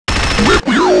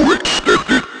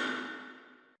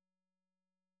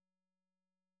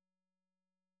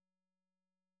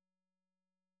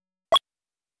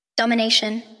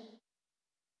Domination.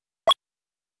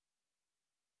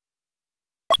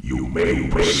 You may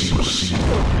proceed.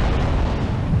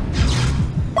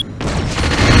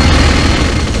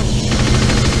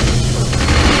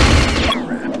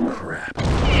 Crap.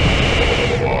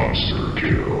 Monster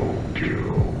kill.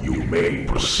 You may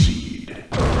proceed.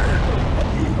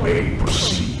 You may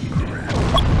proceed.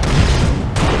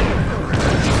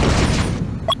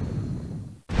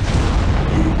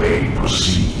 You may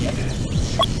proceed.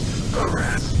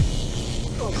 Crap.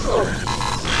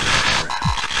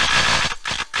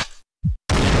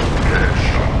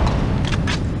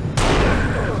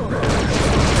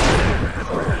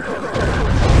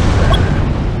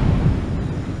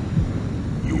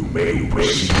 You may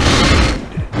proceed.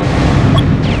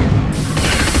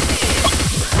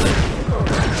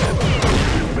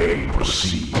 You may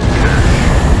proceed.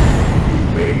 You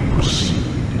may proceed.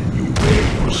 You may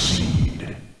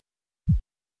proceed.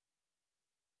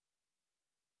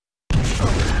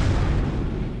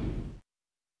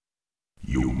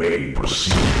 You may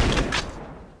proceed.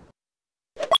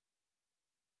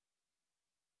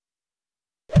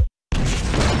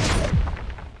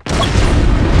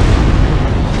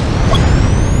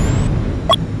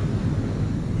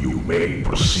 You may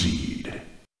proceed.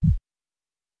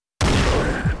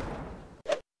 Crap.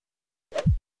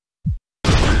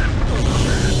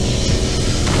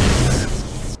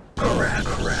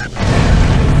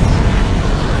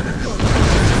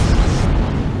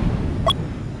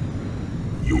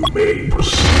 You may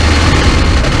proceed.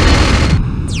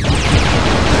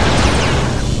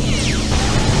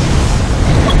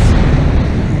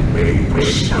 You may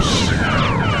proceed.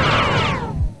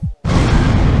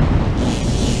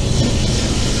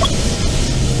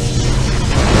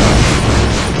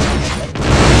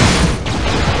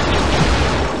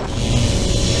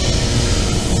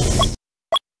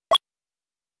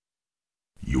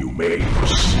 You may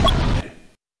proceed.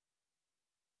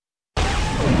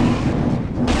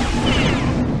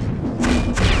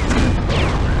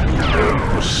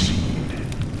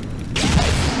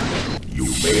 You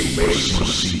may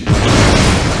proceed.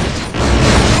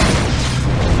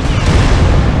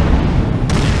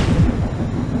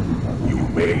 You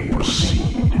may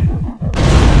proceed.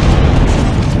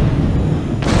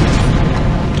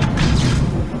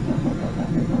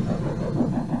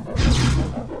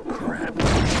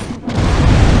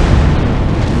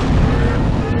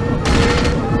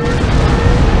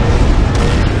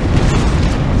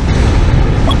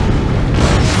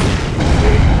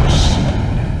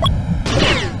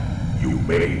 You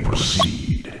may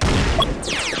proceed.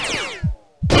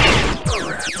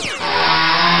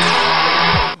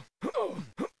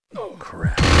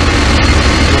 Crap.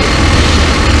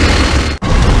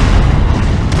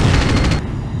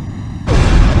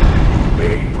 You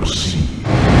may proceed.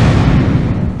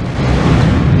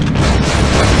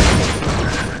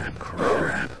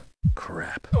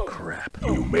 Crap.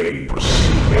 You may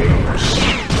proceed.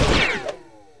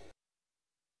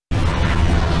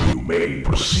 You may proceed. You may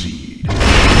proceed.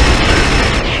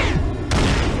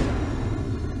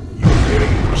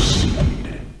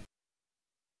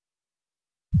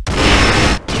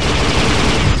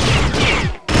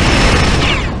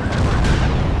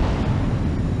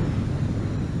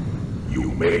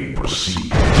 You may proceed. You may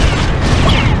proceed.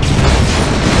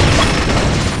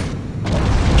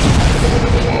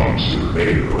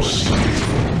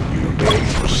 You may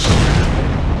proceed.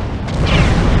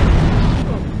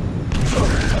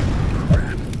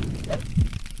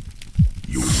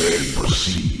 You may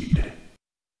proceed.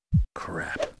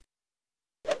 Crap.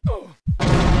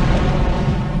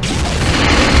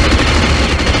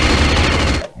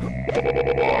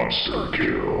 Monster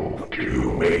kill.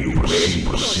 You may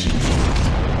proceed.